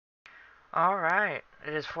Alright,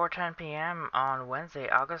 it is 4:10 p.m. on Wednesday,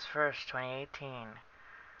 August 1st, 2018.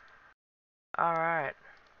 Alright,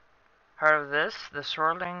 heard of this? The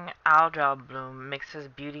swirling algae bloom mixes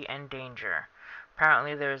beauty and danger.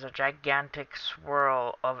 Apparently there is a gigantic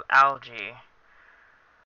swirl of algae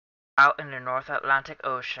out in the North Atlantic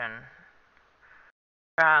Ocean.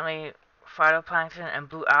 Apparently phytoplankton and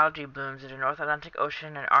blue algae blooms in the North Atlantic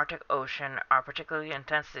Ocean and Arctic Ocean are particularly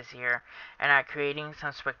intense this year and are creating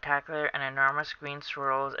some spectacular and enormous green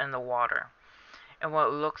swirls in the water. In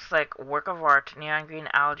what looks like work of art, neon green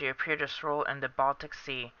algae appear to swirl in the Baltic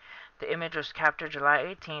Sea. The image was captured July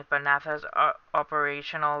 18th by NASA's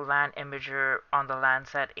operational land imager on the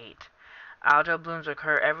Landsat 8. Algae blooms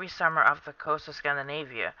occur every summer off the coast of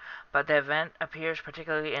Scandinavia, but the event appears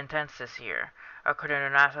particularly intense this year, according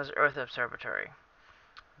to NASA's Earth Observatory.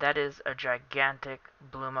 That is a gigantic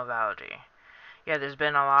bloom of algae. Yeah, there's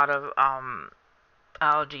been a lot of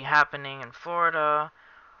algae happening in Florida.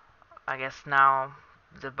 I guess now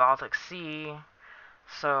the Baltic Sea.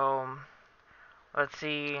 So let's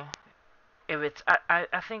see if it's. I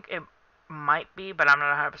think it might be, but I'm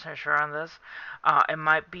not 100% sure on this. It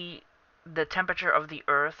might be the temperature of the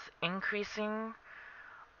Earth increasing.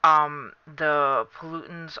 The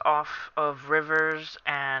pollutants off of rivers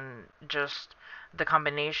and just the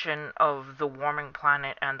combination of the warming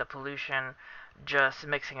planet and the pollution just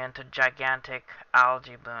mixing into gigantic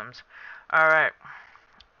algae blooms. Alright,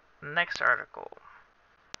 next article.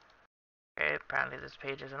 Okay, apparently this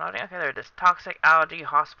page isn't loading. Okay, there it is. Toxic algae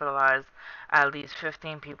hospitalized at least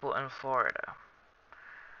 15 people in Florida.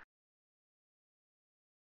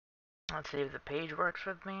 Let's see if the page works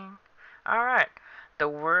with me. Alright. The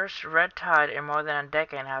worst red tide in more than a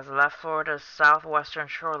decade has left Florida's southwestern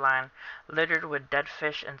shoreline littered with dead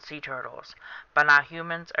fish and sea turtles. But now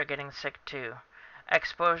humans are getting sick too.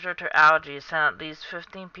 Exposure to algae sent at least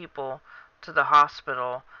 15 people to the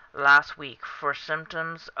hospital last week for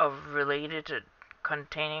symptoms of related to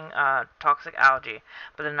containing toxic algae,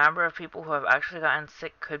 but the number of people who have actually gotten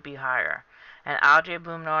sick could be higher. An algae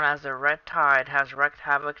bloom known as the red tide has wreaked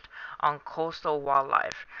havoc on coastal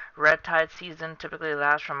wildlife. Red tide season typically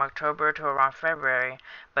lasts from October to around February,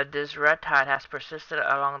 but this red tide has persisted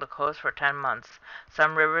along the coast for 10 months.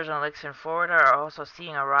 Some rivers and lakes in Florida are also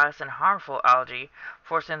seeing a rise in harmful algae,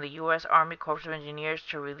 forcing the U.S. Army Corps of Engineers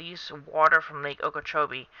to release water from Lake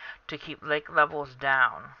Okeechobee to keep lake levels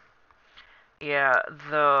down. Yeah,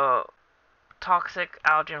 the toxic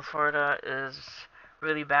algae in Florida is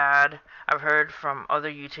really bad. I've heard from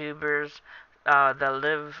other YouTubers that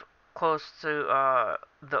live close to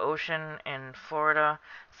the ocean in Florida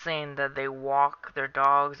saying that they walk their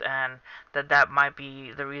dogs and that might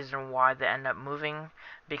be the reason why they end up moving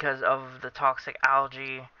because of the toxic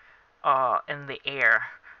algae in the air.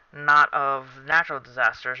 Not of natural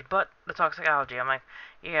disasters, but the toxic algae. I'm like,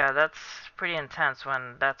 yeah, that's pretty intense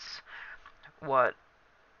when that's what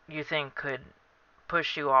you think could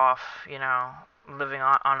push you off, living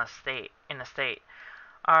on a state in a state.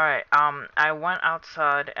 All right. I went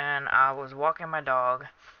outside and I was walking my dog,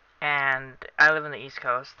 and I live in the East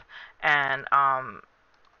Coast, and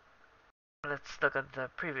let's look at the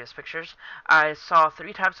previous pictures. I saw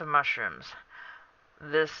three types of mushrooms.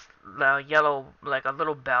 This yellow, like a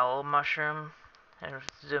little bell mushroom. And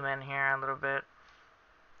zoom in here a little bit.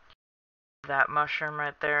 That mushroom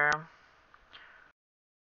right there.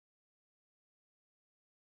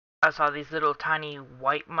 I saw these little tiny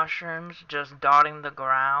white mushrooms just dotting the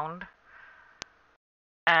ground.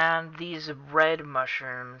 And these red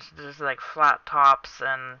mushrooms, just like flat tops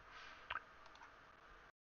and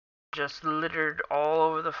just littered all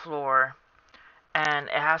over the floor. And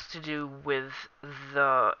it has to do with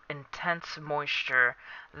the intense moisture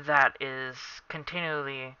that is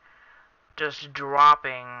continually just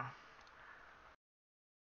dropping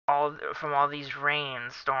all these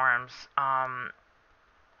rainstorms,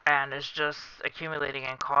 and it's just accumulating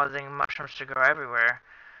and causing mushrooms to grow everywhere.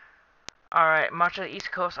 Alright, much of the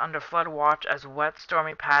East Coast under flood watch as wet,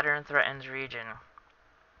 stormy pattern threatens region.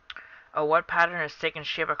 A wet pattern is taking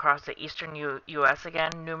shape across the eastern U.S.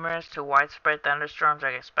 again. Numerous to widespread thunderstorms are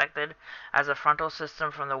expected as a frontal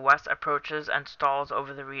system from the west approaches and stalls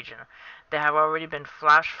over the region. There have already been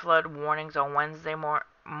flash flood warnings on Wednesday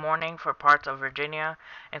morning for parts of Virginia,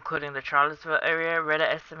 including the Charlottesville area.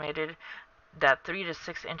 Reddit estimated that 3 to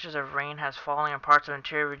 6 inches of rain has fallen in parts of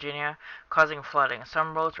interior Virginia, causing flooding.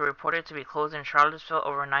 Some roads were reported to be closed in Charlottesville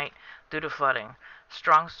overnight due to flooding.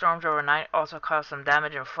 Strong storms overnight also caused some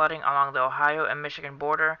damage and flooding along the Ohio and Michigan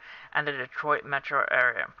border and the Detroit metro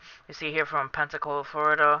area. You see here from Pensacola,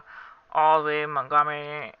 Florida, all the way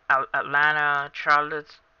Montgomery, Atlanta,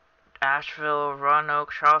 Charlotte, Asheville,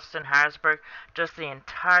 Roanoke, Charleston, Harrisburg, just the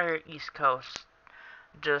entire East Coast.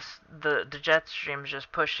 Just the jet streams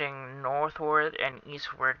just pushing northward and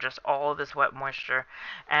eastward, just all this wet moisture,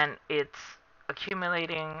 and it's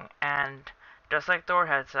accumulating, and just like Thor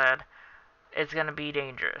had said, it's going to be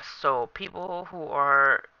dangerous. So people who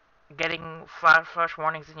are getting flash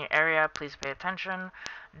warnings in your area, please pay attention.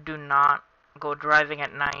 Do not go driving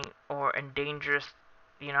at night or in dangerous,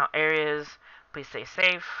 areas. Please stay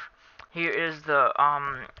safe. Here is the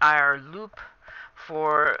IR loop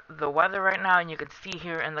for the weather right now, and you can see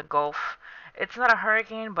here in the Gulf, it's not a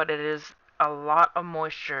hurricane, but it is a lot of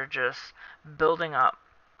moisture just building up,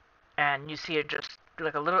 and you see it just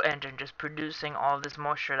like a little engine just producing all this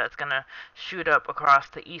moisture that's gonna shoot up across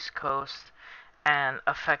the East Coast and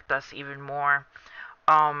affect us even more.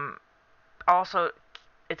 Um, Also,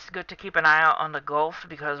 it's good to keep an eye out on the Gulf,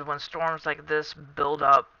 because when storms like this build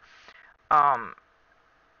up um,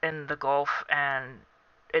 in the Gulf, and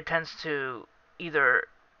it tends to either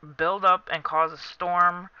build up and cause a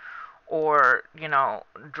storm, or,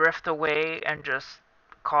 drift away and just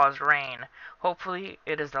cause rain. Hopefully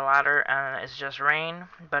it is the latter and it's just rain,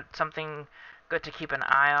 but something good to keep an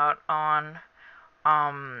eye out on.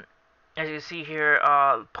 Um, as you see here,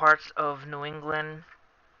 parts of New England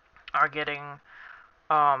are getting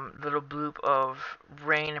little bloop of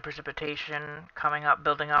rain and precipitation coming up,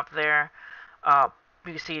 building up there.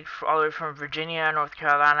 You see it all the way from Virginia, North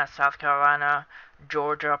Carolina, South Carolina,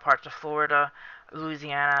 Georgia, parts of Florida,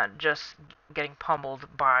 Louisiana, just getting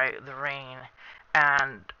pummeled by the rain.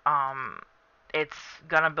 And it's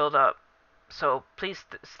gonna build up. So please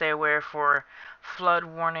stay aware for flood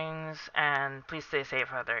warnings, and please stay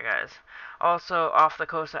safe out there, guys. Also, off the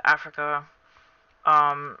coast of Africa,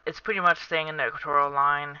 it's pretty much staying in the equatorial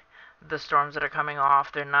line. The storms that are coming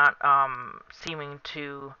off, they're not seeming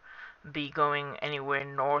to be going anywhere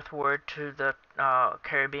northward to the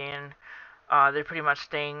Caribbean. They're pretty much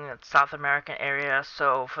staying in South American area.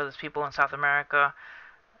 So for those people in South America,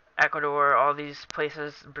 Ecuador, all these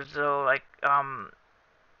places, Brazil, like,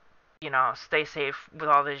 stay safe with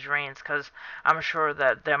all these rains, because I'm sure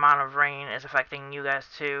that the amount of rain is affecting you guys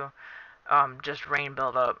too. Just rain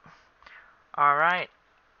buildup. Alright,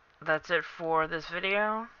 that's it for this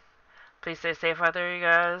video. Please stay safe out there, you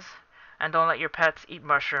guys. And don't let your pets eat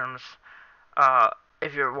mushrooms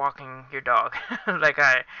if you're walking your dog, like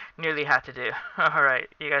I nearly had to do. Alright,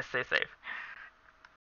 you guys stay safe.